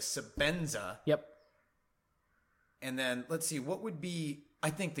have the Sebenza. Yep. And then, let's see, what would be,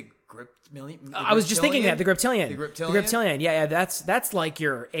 I think the Griptilian. I was just thinking that, the Griptilian. The Griptilian? The Griptilian, yeah, that's like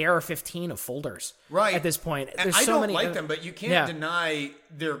your AR-15 of folders. Right. At this point. And There's I so don't many, like them, but you can't deny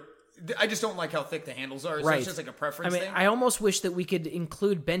their... I just don't like how thick the handles are. So right. It's just like a preference thing. I almost wish that we could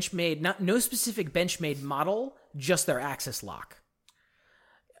include Benchmade, no specific Benchmade model, just their axis lock.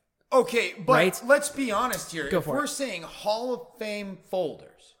 Okay, but right? Let's be honest here. If we're it. saying Hall of Fame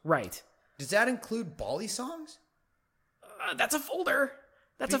folders, right? Does that include Bally songs? That's a folder.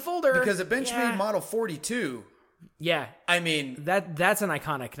 That's a folder. Because a Benchmade Model 42. Yeah. I mean... That's an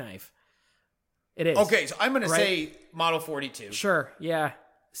iconic knife. It is. Okay, so I'm going to say Model 42. Sure, yeah.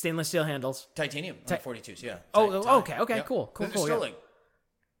 Stainless steel handles. Titanium on 42s, yeah. Okay, yep. cool. It's still like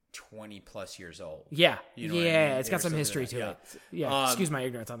 20 plus years old. Yeah. You know what I mean? It's got some history to it. Yeah, excuse my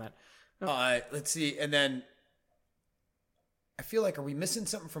ignorance on that. Let's see, and then... I feel like, are we missing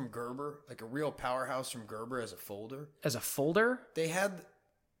something from Gerber? Like a real powerhouse from Gerber as a folder? As a folder? They had...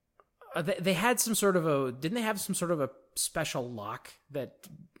 they had some sort of a... Didn't they have some sort of a special lock that...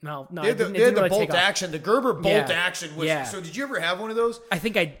 No, they had the really bolt action. The Gerber bolt action was... Yeah. So did you ever have one of those? I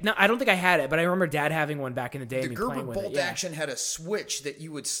don't think I had it, but I remember Dad having one back in the day. The Gerber bolt action had a switch that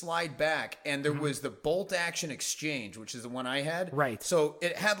you would slide back, and there was the bolt action exchange, which is the one I had. Right. So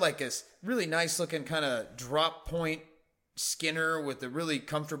it had like this really nice looking kind of drop point Skinner with a really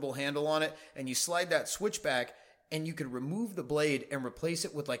comfortable handle on it, and you slide that switch back, and you could remove the blade and replace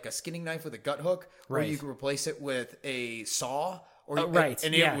it with like a skinning knife with a gut hook, or you could replace it with a saw, or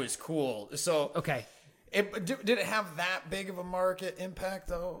and it was cool. So okay, did it have that big of a market impact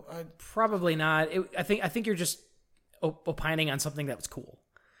though? Probably not. I think you're just opining on something that was cool.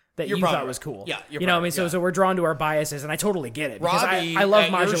 That you thought was cool. Yeah, you know what I mean? So we're drawn to our biases, and I totally get it. Because Robbie I love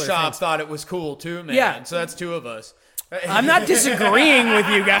at modular your shop things. thought it was cool too, man. Yeah. So that's two of us. I'm not disagreeing with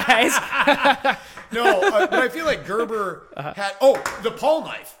you guys. No, but I feel like Gerber had... the Paul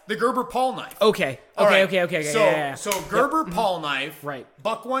knife. The Gerber Paul knife. Okay. So Gerber Paul knife. Right.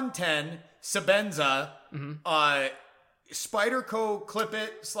 Buck 110, Sebenza, Spyderco Clip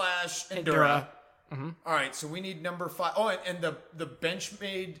It / Endura. All right, so we need number 5. Oh, and the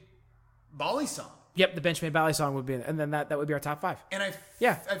Benchmade Bally song. Yep, the Benchmade Bally song would be... And then that would be our top 5. And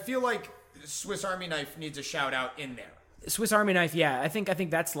I feel like Swiss Army knife needs a shout out in there. Swiss Army knife, yeah. I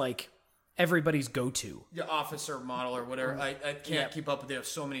think that's like everybody's go-to. The officer model or whatever. I can't keep up with it. They have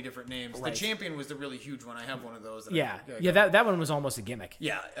so many different names. Right. The Champion was the really huge one. I have one of those. That one was almost a gimmick.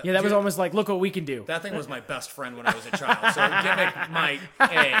 Yeah. That was almost like, look what we can do. That thing was my best friend when I was a child. So gimmick might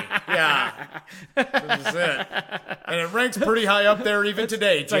A. Yeah. This is it. And it ranks pretty high up there even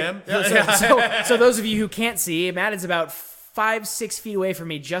today, Jim. So those of you who can't see, Matt is about 5-6 feet away from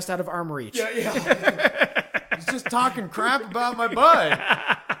me, just out of arm reach. Yeah. He's just talking crap about my bud.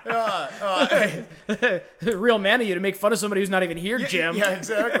 Real man of you to make fun of somebody who's not even here, Jim. Yeah,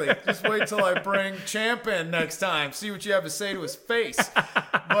 exactly. Just wait till I bring Champ in next time. See what you have to say to his face.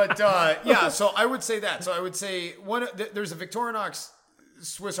 But so I would say that. So I would say there's a Victorinox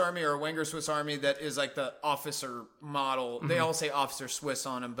Swiss Army or a Wenger Swiss Army that is like the officer model. They all say officer Swiss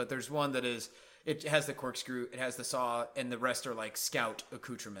on them, but there's one that is... It has the corkscrew, it has the saw, and the rest are like scout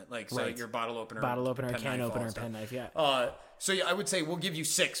accoutrement, like so your bottle opener, can opener, pen knife, yeah. So I would say we'll give you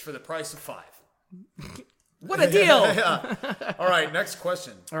 6 for the price of 5. What a deal! Yeah. All right, next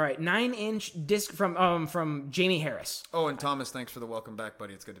question. All right, 9-inch disc from Jamie Harris. Oh, and Thomas, thanks for the welcome back,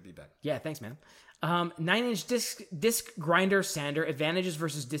 buddy. It's good to be back. Yeah, thanks, man. 9-inch disc grinder sander, advantages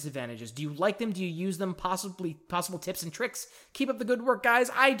versus disadvantages. Do you like them? Do you use them? Possible tips and tricks. Keep up the good work,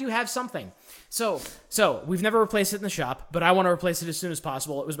 guys. I do have something. So we've never replaced it in the shop, but I want to replace it as soon as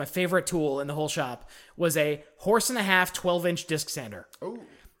possible. It was my favorite tool in the whole shop. Was a 1.5 horse 12-inch disc sander. Oh,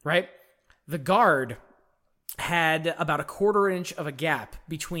 right. The guard had about 1/4 inch of a gap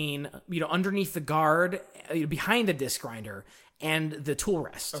between underneath the guard, behind the disc grinder, and the tool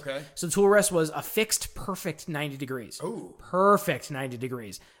rest. Okay. So the tool rest was a fixed, perfect 90 degrees. Oh. Perfect 90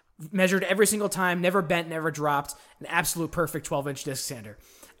 degrees. Measured every single time, never bent, never dropped. An absolute perfect 12-inch disc sander.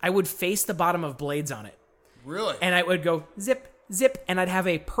 I would face the bottom of blades on it. Really? And I would go zip, zip, and I'd have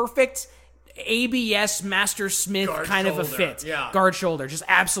a perfect ABS Master Smith guard kind shoulder. of a fit. Yeah. Guard shoulder. Just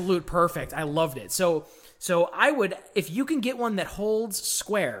absolute perfect. I loved it. So I would, if you can get one that holds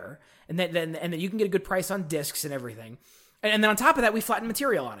square, and that you can get a good price on discs and everything. And then on top of that, we flattened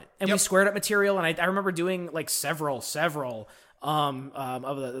material on it. And we squared up material. And I remember doing like several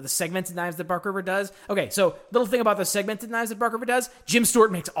of the segmented knives that Bark River does. Okay, so little thing about the segmented knives that Bark River does, Jim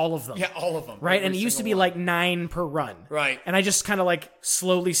Stewart makes all of them. Yeah, all of them. Right, and it used to be like 9 per run. Right. And I just kind of like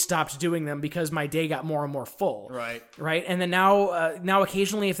slowly stopped doing them because my day got more and more full. Right. Right, and then now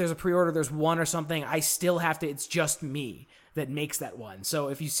occasionally if there's a pre-order, there's one or something, I still have to. It's just me that makes that one. So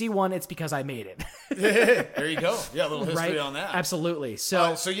if you see one, it's because I made it. There you go. Yeah, a little history right? on that. Absolutely.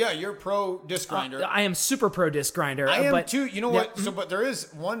 So yeah, you're pro disc grinder. I am super pro disc grinder. I am but, too. You know what? So, but there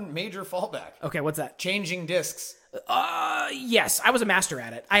is one major fallback. Okay, what's that? Changing discs. Yes, I was a master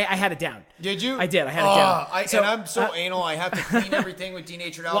at it. I had it down. Did you? I did. I had it down. And I'm so anal. I have to clean everything with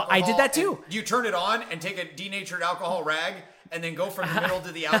denatured alcohol. I did that too. You turn it on and take a denatured alcohol rag and then go from the middle to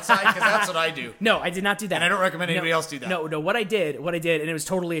the outside, because that's what I do. No, I did not do that. And I don't recommend anybody else do that. No, what I did, and it was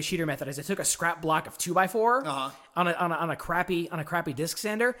totally a cheater method, is I took a scrap block of 2x4 on a crappy disc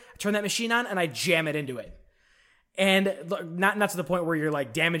sander, I turn that machine on, and I jam it into it. And not to the point where you're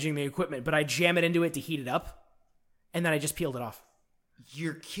like damaging the equipment, but I jam it into it to heat it up, and then I just peeled it off.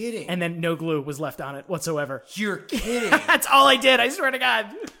 You're kidding. And then no glue was left on it whatsoever. You're kidding. That's all I did, I swear to God.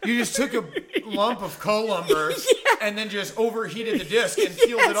 You just took a lump of co-lumber and then just overheated the disc and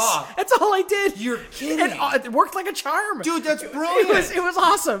peeled it off. That's all I did. You're kidding. And it worked like a charm. Dude, that's brilliant. It was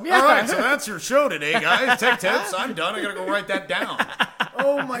awesome. Yeah. All right, so that's your show today, guys. Tech tips. I'm done. I got to go write that down.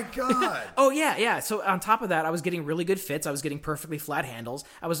 Oh, my God. Oh, yeah. So on top of that, I was getting really good fits. I was getting perfectly flat handles.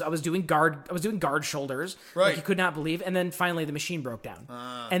 I was doing guard shoulders. Right. Like you could not believe. And then finally the machine broke down.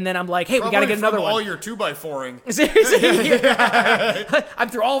 And then I'm like, hey, we got to get another one. All your 2x4ing. Seriously? Yeah. I'm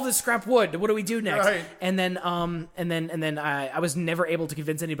through all of this scrap wood. What do we do next? Right. And then I was never able to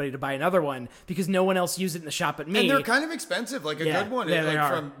convince anybody to buy another one because no one else used it in the shop but me. And they're kind of expensive. Like a good one, yeah, they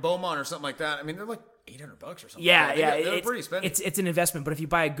are. from Beaumont or something like that. I mean, they're like $800 or something. Yeah. They're pretty expensive. It's an investment, but if you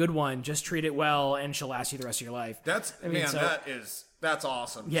buy a good one, just treat it well and she'll last you the rest of your life. That's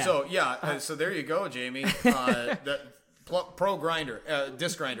awesome. Yeah. So so there you go, Jamie. Pro grinder,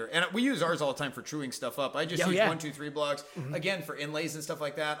 disc grinder, and we use ours all the time for truing stuff up. I just use 1, 2, 3 blocks again for inlays and stuff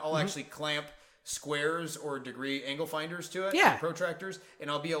like that. I'll actually clamp squares or degree angle finders to it, protractors, and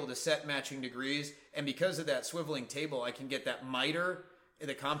I'll be able to set matching degrees. And because of that swiveling table, I can get that miter,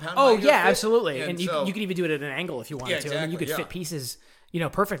 the compound. Oh miter yeah, fit. absolutely. And you could even do it at an angle if you wanted to. Exactly, I mean, you could fit pieces,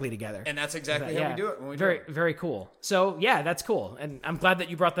 perfectly together. And that's exactly how we do it when we very, do it. Very cool. So yeah, that's cool. And I'm glad that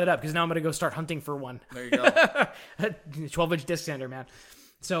you brought that up because now I'm going to go start hunting for one. There you go. 12-inch disc sander, man.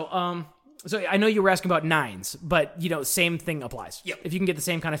 So so I know you were asking about 9s, but same thing applies. Yep. If you can get the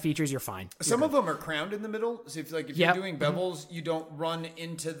same kind of features, you're fine. Some of them are crowned in the middle. So if you're doing bevels, you don't run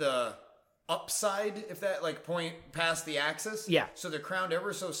into the upside, if that point past the axis. Yeah. So they're crowned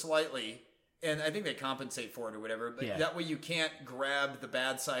ever so slightly. And I think they compensate for it or whatever. But that way you can't grab the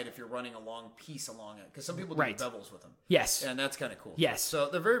bad side if you're running a long piece along it. Because some people do bevels with them. Yes. And that's kind of cool. Yes. So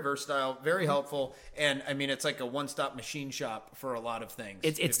they're very versatile, very helpful. And I mean, it's like a one-stop machine shop for a lot of things.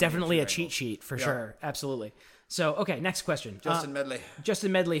 It's definitely a cheat sheet for sure. Absolutely. So, okay, next question. Justin Medley.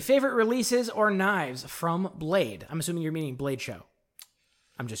 Justin Medley. Favorite releases or knives from Blade? I'm assuming you're meaning Blade Show.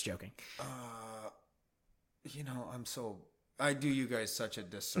 I'm just joking. I do you guys such a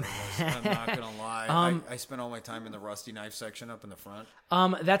disservice. I'm not gonna lie. I spend all my time in the rusty knife section up in the front.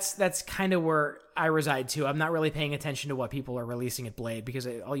 That's kind of where I reside too. I'm not really paying attention to what people are releasing at Blade because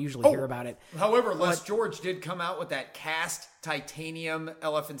I'll usually hear about it. However, Les George did come out with that cast titanium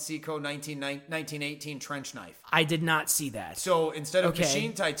LF&C Co. 1918 trench knife. I did not see that. So instead of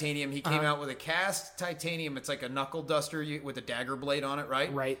machine titanium, he came out with a cast titanium. It's like a knuckle duster with a dagger blade on it,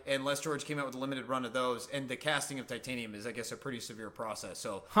 right? Right. And Les George came out with a limited run of those. And the casting of titanium is, I guess, a pretty severe process.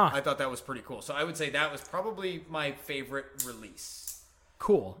 So I thought that was pretty cool. So I would say that was probably my favorite release.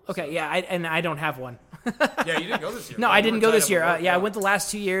 Cool. Okay, yeah, I don't have one. Yeah, you didn't go this year. No, I didn't go this year. I went the last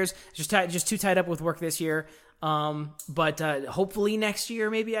 2 years. Just too tied up with work this year. But hopefully next year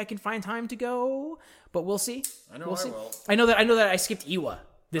maybe I can find time to go. But we'll see. I know I will. I know that I skipped Iwa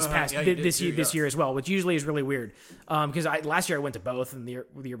this year as well, which usually is really weird. Because last year I went to both, and the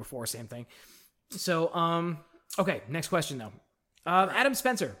year before same thing. So okay, next question though. Adam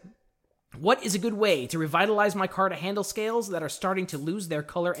Spencer. What is a good way to revitalize my car to handle scales that are starting to lose their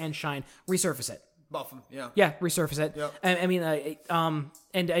color and shine? Resurface it. Buff them, yeah. Yeah, resurface it. Yep. I mean,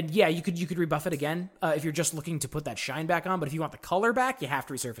 and yeah, you could rebuff it again if you're just looking to put that shine back on. But if you want the color back, you have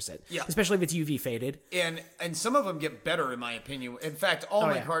to resurface it. Yeah. Especially if it's UV faded. And some of them get better, in my opinion. In fact, all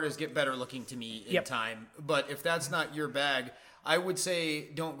my Cartas get better looking to me in time. But if that's not your bag, I would say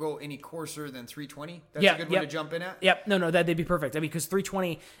don't go any coarser than 320. That's Yeah, a good one to jump in at. Yep. No, that'd be perfect. I mean, because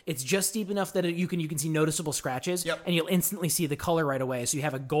 320, it's just deep enough that you can see noticeable scratches, Yep. and you'll instantly see the color right away. So you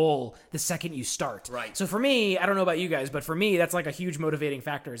have a goal the second you start. Right. So for me, I don't know about you guys, but for me, that's like a huge motivating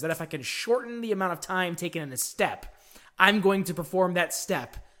factor. Is that if I can shorten the amount of time taken in a step, I'm going to perform that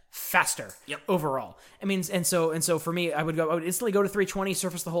step faster. Yep. Overall. I mean, and so for me, I would instantly go to 320,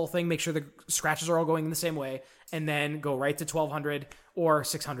 surface the whole thing, make sure the scratches are all going in the same way, and then go right to 1200 or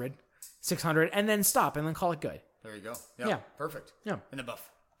 600, and then stop, and then call it good. There you go. Yeah. Perfect. Yeah. In the buff.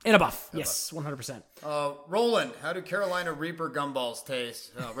 In a buff. Yes, 100%. Roland, how do Carolina Reaper gumballs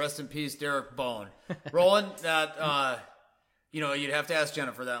taste? Rest in peace, Derek Bone. Roland, that, you'd have to ask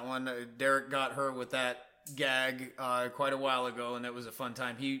Jennifer that one. Derek got her with that gag quite a while ago, and that was a fun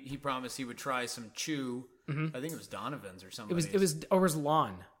time. He promised he would try some chew. I think it was Donovan's or something. It was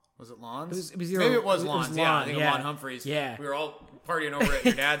Lon. Was it Lon's? Maybe it was Lon's. Yeah, I think yeah. Lon Humphreys. Yeah. We were all partying over at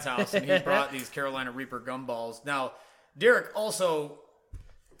your dad's house, and he brought these Carolina Reaper gumballs. Now, Derek also...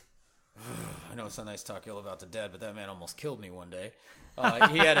 I know it's not nice to talk ill about the dead, but that man almost killed me one day.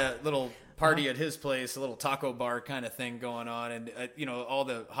 He had a little party at his place, a little taco bar kind of thing going on, and all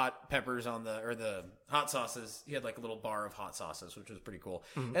the hot peppers or the hot sauces. He had like a little bar of hot sauces, which was pretty cool.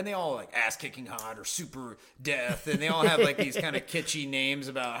 Mm-hmm. And they all like ass kicking hot or super death, and they all have like these kind of kitschy names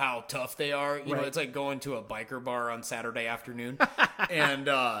about how tough they are. You know, it's like going to a biker bar on Saturday afternoon, and.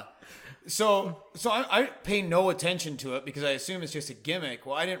 So I pay no attention to it because I assume it's just a gimmick.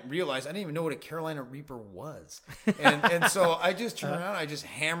 Well, I didn't even know what a Carolina Reaper was. And so I just turn around, I just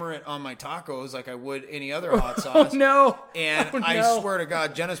hammer it on my tacos like I would any other hot sauce. Oh, no. And I swear to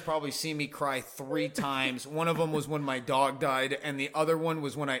God, Jenna's probably seen me cry 3 times. One of them was when my dog died, and the other one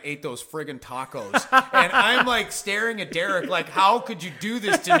was when I ate those friggin' tacos. And I'm like staring at Derek like, how could you do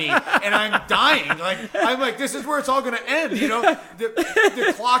this to me? And I'm dying. Like, I'm like, this is where it's all going to end, you know?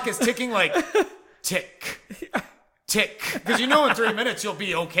 The clock is ticking like tick, tick. Because in 3 minutes you'll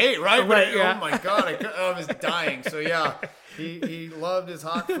be okay, right? Right, yeah. Oh my God, I was dying. So yeah, he loved his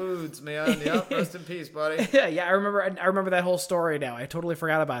hot foods, man. Yep, rest in peace, buddy. Yeah, I remember that whole story now. I totally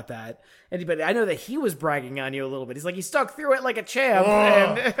forgot about that. But I know that he was bragging on you a little bit. He's like, he stuck through it like a champ.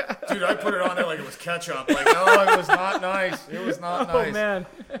 Dude, I put it on there like it was ketchup. Like, it was not nice. It was not nice.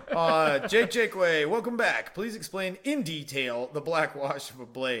 Oh, man. Jake Way, welcome back. Please explain in detail the black wash of a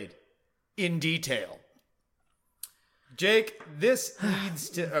blade. In detail. Jake, this needs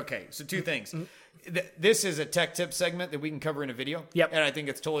to... Okay, so 2 things. This is a tech tip segment that we can cover in a video. Yep. And I think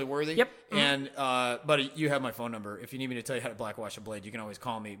it's totally worthy. Yep. And, but you have my phone number. If you need me to tell you how to black wash a blade, you can always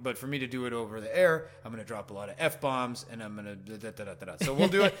call me. But for me to do it over the air, I'm going to drop a lot of F-bombs, and I'm going to... So we'll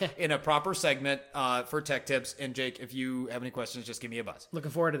do it in a proper segment for tech tips. And Jake, if you have any questions, just give me a buzz.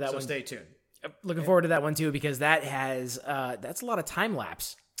 Looking forward to that one. So stay tuned. Looking forward to that one, too, because that has... that's a lot of time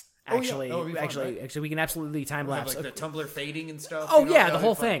lapse. Actually, we can absolutely time lapse. Like the tumbler fading and stuff. Oh yeah, the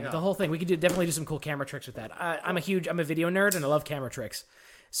whole thing. The whole thing. We could definitely do some cool camera tricks with that. I'm a video nerd and I love camera tricks.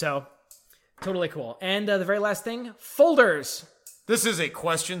 So totally cool. And the very last thing, folders. This is a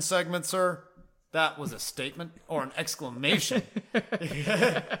question segment, sir. That was a statement or an exclamation.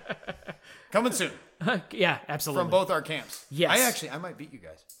 Coming soon. Yeah, absolutely. From both our camps. Yes. I might beat you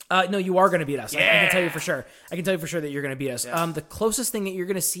guys. No, you are going to beat us. Yeah. I can tell you for sure. I can tell you for sure that you're going to beat us. Yes. The closest thing that you're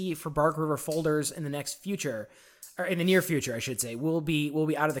going to see for Bark River folders in the near future, I should say, will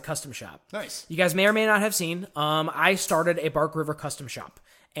be out of the custom shop. Nice. You guys may or may not have seen. I started a Bark River custom shop,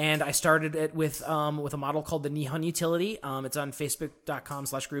 and I started it with a model called the Nihon Utility. It's on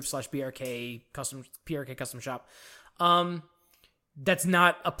Facebook.com/group/BRK custom shop. That's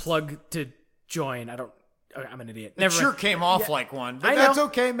not a plug to join. I'm an idiot. It sure came off like one. But that's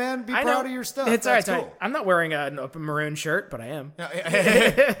okay, man. Be proud of your stuff. It's that's all right. cool. I'm not wearing a maroon shirt, but I am.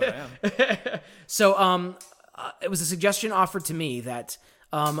 So, it was a suggestion offered to me that,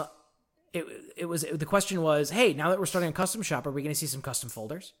 the question was, hey, now that we're starting a custom shop, are we going to see some custom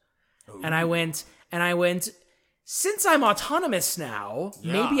folders? Ooh. And I went, since I'm autonomous now,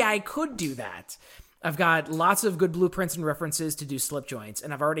 maybe I could do that. I've got lots of good blueprints and references to do slip joints,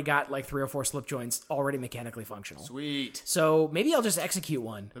 and I've already got like 3 or 4 slip joints already mechanically functional. Sweet. So maybe I'll just execute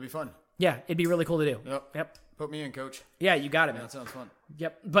one. That'd be fun. Yeah, it'd be really cool to do. Yep. Put me in, coach. Yeah, you got it, man. That sounds fun.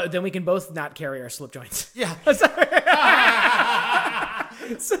 Yep. But then we can both not carry our slip joints. Yeah. I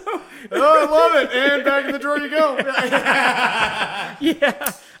love it. And back in the drawer you go.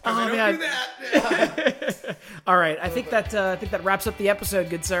 Yeah. Oh, man. Do that. All right. I think that wraps up the episode,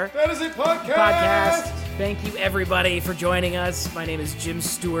 good sir. That is a podcast. Thank you, everybody, for joining us. My name is Jim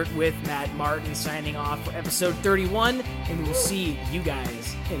Stewart with Matt Martin signing off for episode 31, and we will see you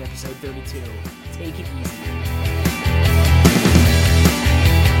guys in episode 32. Take it easy.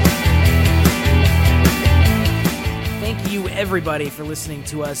 Thank you, everybody, for listening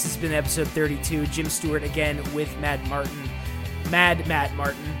to us. This has been episode 32. Jim Stewart again with Mad Martin. Mad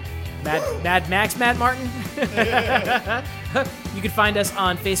Martin. Mad Max Matt Martin. You can find us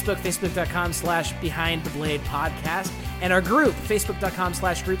on Facebook, facebook.com/Behind the Blade Podcast, and our group,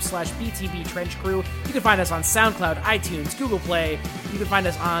 facebook.com/group/BTB Trench Crew. You can find us on SoundCloud, iTunes, Google Play. You can find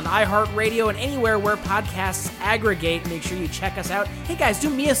us on iHeartRadio and anywhere where podcasts aggregate. Make sure you check us out. Hey guys, do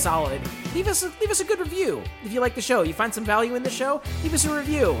me a solid. Leave us a good review if you like the show. You find some value in the show, leave us a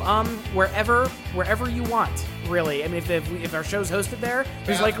review. Wherever you want, really. I mean, if our show's hosted there,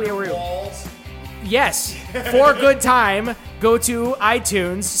 there's likely a review. Yes, for a good time, go to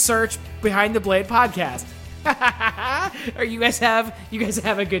iTunes, search Behind the Blade Podcast. Or you guys have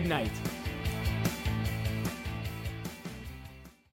a good night.